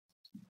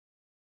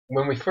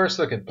When we first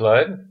look at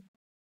blood,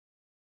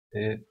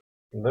 it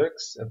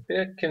looks a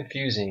bit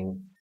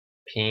confusing.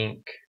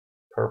 Pink,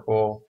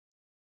 purple,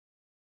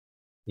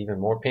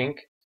 even more pink.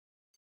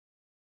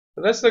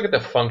 But let's look at the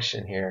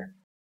function here.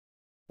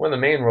 One of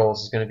the main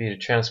roles is going to be to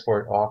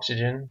transport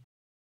oxygen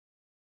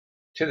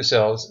to the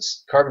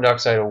cells, carbon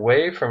dioxide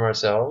away from our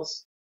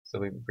cells, so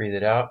we breathe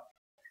it out,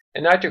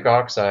 and nitric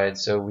oxide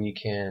so we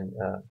can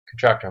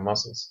contract our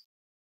muscles.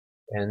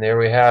 And there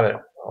we have it,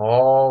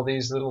 all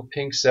these little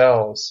pink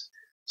cells.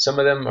 Some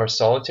of them are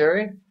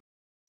solitary,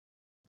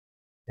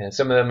 and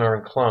some of them are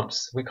in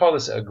clumps. We call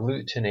this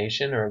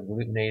agglutination or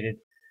agglutinated.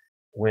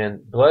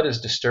 When blood is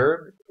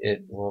disturbed, it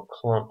will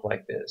clump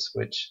like this,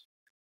 which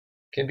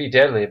can be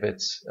deadly if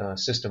it's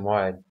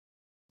system-wide.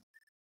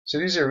 So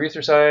these are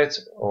erythrocytes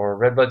or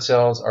red blood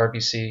cells,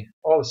 RBC,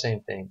 all the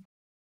same thing.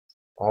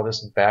 All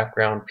this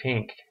background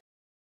pink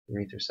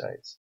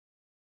erythrocytes.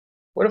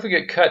 What if we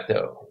get cut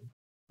though?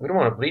 We don't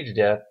want to bleed to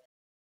death.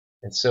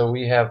 And so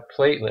we have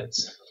platelets.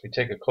 If we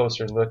take a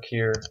closer look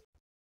here,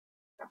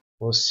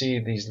 we'll see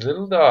these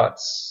little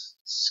dots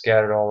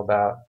scattered all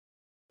about.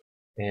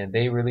 And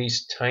they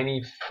release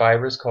tiny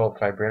fibers called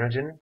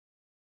fibrinogen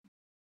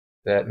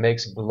that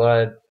makes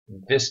blood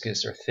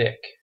viscous or thick.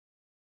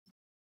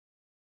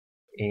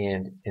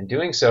 And in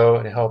doing so,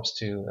 it helps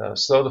to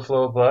slow the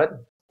flow of blood,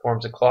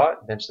 forms a clot,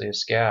 eventually a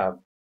scab.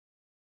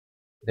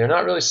 They're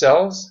not really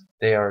cells,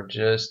 they are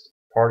just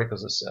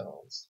particles of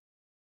cells.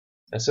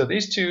 And so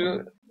these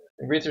two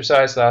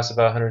erythrocytes last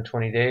about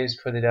 120 days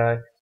before they die.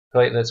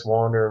 Platelets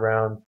wander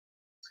around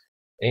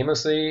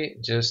aimlessly,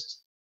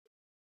 just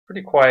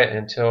pretty quiet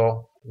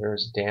until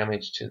there's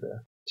damage to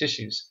the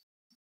tissues.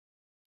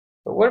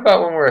 But what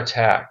about when we're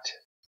attacked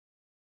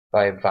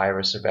by a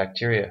virus or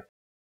bacteria?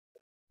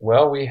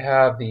 Well, we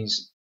have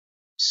these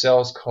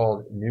cells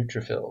called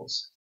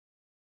neutrophils.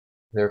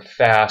 They're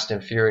fast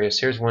and furious.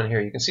 Here's one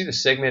here. You can see the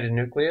segmented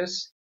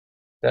nucleus.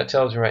 That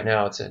tells you right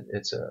now it's a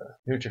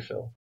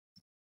neutrophil.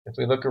 If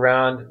we look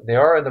around, they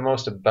are the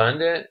most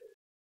abundant.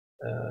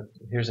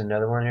 Here's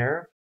another one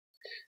here.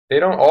 They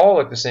don't all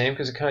look the same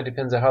because it kind of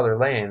depends on how they're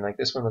laying. Like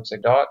this one looks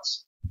like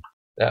dots.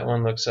 That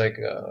one looks like,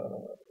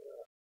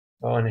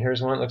 oh, and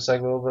here's one that looks like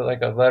a little bit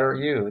like a letter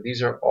U.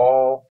 These are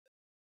all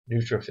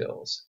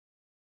neutrophils.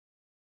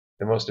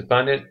 The most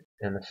abundant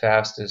and the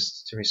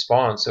fastest to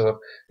respond. So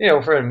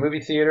if we're in a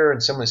movie theater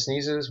and someone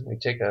sneezes, we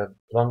take a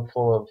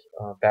lungful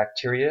of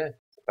bacteria,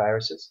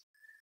 viruses.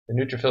 The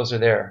neutrophils are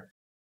there.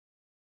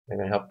 They're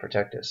going to help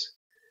protect us.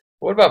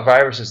 What about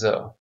viruses,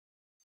 though?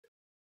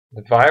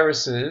 The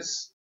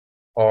viruses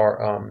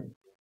are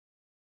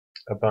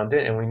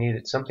abundant, and we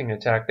need something to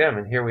attack them.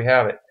 And here we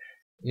have it.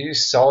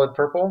 Use solid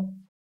purple.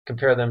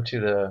 Compare them to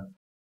the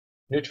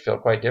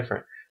neutrophil, quite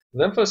different.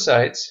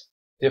 Lymphocytes,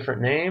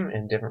 different name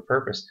and different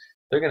purpose.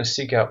 They're going to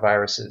seek out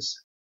viruses.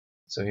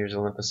 So here's a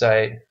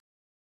lymphocyte.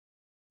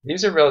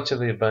 These are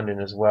relatively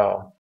abundant as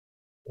well.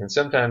 And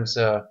sometimes,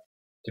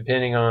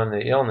 depending on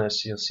the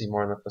illness, you'll see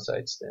more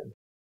lymphocytes than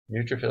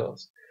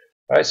neutrophils.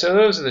 All right, so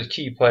those are the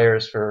key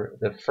players for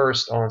the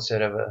first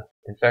onset of an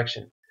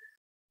infection.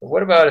 But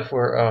what about if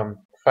we're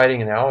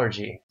fighting an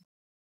allergy?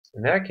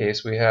 In that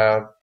case, we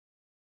have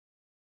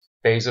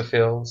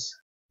basophils,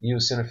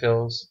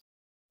 eosinophils,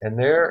 and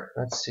there,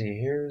 let's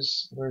see,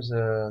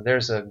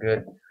 there's a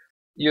good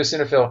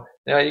eosinophil.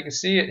 Now you can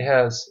see it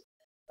has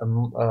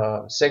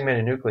a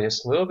segmented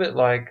nucleus, a little bit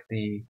like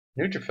the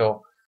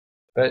neutrophil,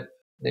 but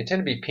they tend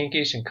to be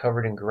pinkish and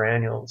covered in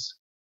granules.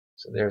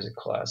 So there's a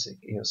classic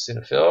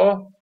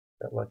eosinophil.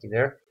 Got lucky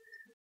there.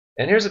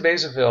 And here's a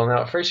basophil.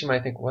 Now at first you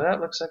might think, well, that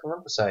looks like a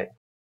lymphocyte.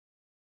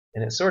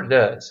 And it sort of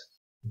does.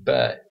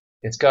 But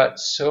it's got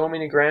so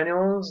many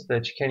granules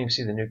that you can't even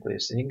see the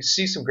nucleus. And you can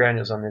see some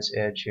granules on this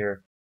edge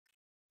here.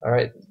 All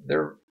right,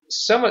 they're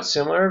somewhat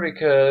similar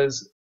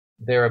because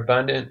they're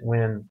abundant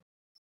when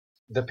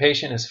the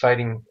patient is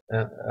fighting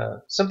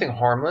something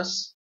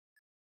harmless.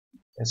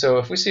 And so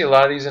if we see a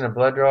lot of these in a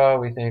blood draw,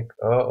 we think,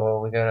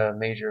 uh-oh, we got a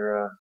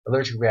major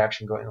allergic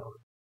reaction going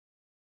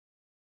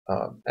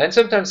on. And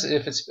sometimes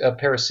if it's a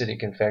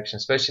parasitic infection,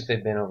 especially if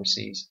they've been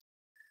overseas.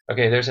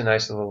 Okay, there's a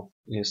nice little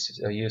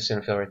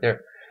eosinophil right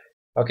there.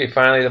 Okay,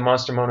 finally the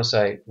monster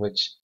monocyte,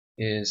 which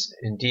is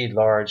indeed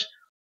large.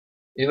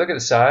 You look at the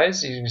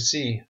size, you can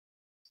see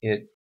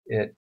it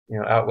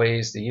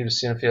outweighs the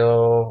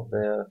eosinophil,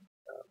 the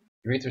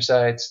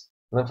erythrocytes,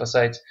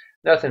 lymphocytes.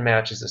 Nothing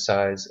matches the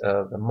size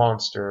of the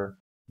monster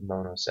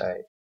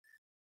monocyte.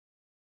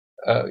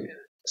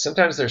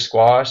 Sometimes they're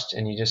squashed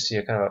and you just see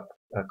a kind of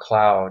a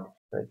cloud,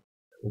 but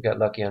we got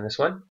lucky on this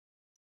one.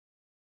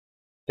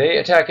 They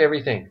attack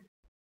everything.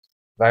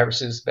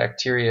 Viruses,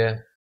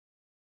 bacteria,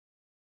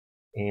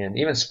 and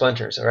even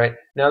splinters. All right.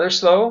 Now they're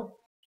slow,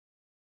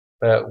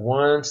 but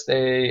once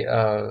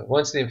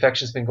the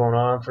infection's been going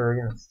on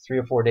for 3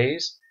 or 4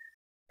 days,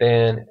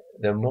 then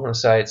the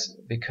monocytes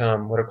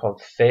become what are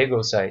called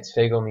phagocytes.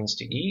 Phago means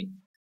to eat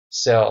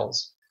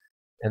cells,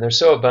 and they're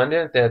so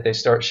abundant that they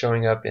start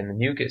showing up in the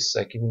mucus.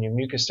 Like when your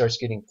mucus starts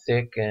getting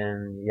thick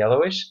and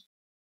yellowish,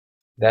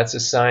 that's a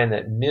sign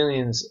that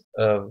millions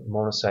of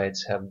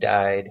monocytes have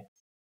died,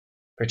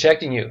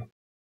 protecting you.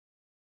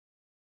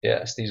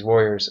 Yes, these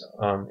warriors.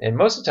 And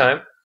most of the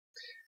time,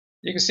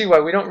 you can see why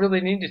we don't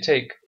really need to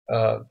take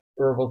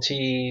herbal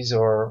teas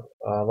or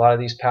a lot of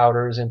these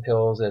powders and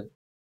pills that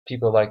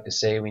people like to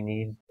say we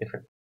need.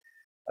 Different.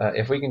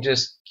 If we can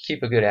just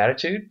keep a good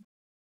attitude,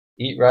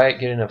 eat right,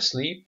 get enough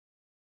sleep,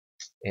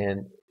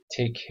 and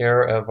take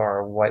care of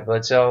our white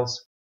blood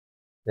cells,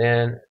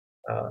 then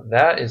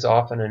that is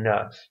often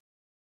enough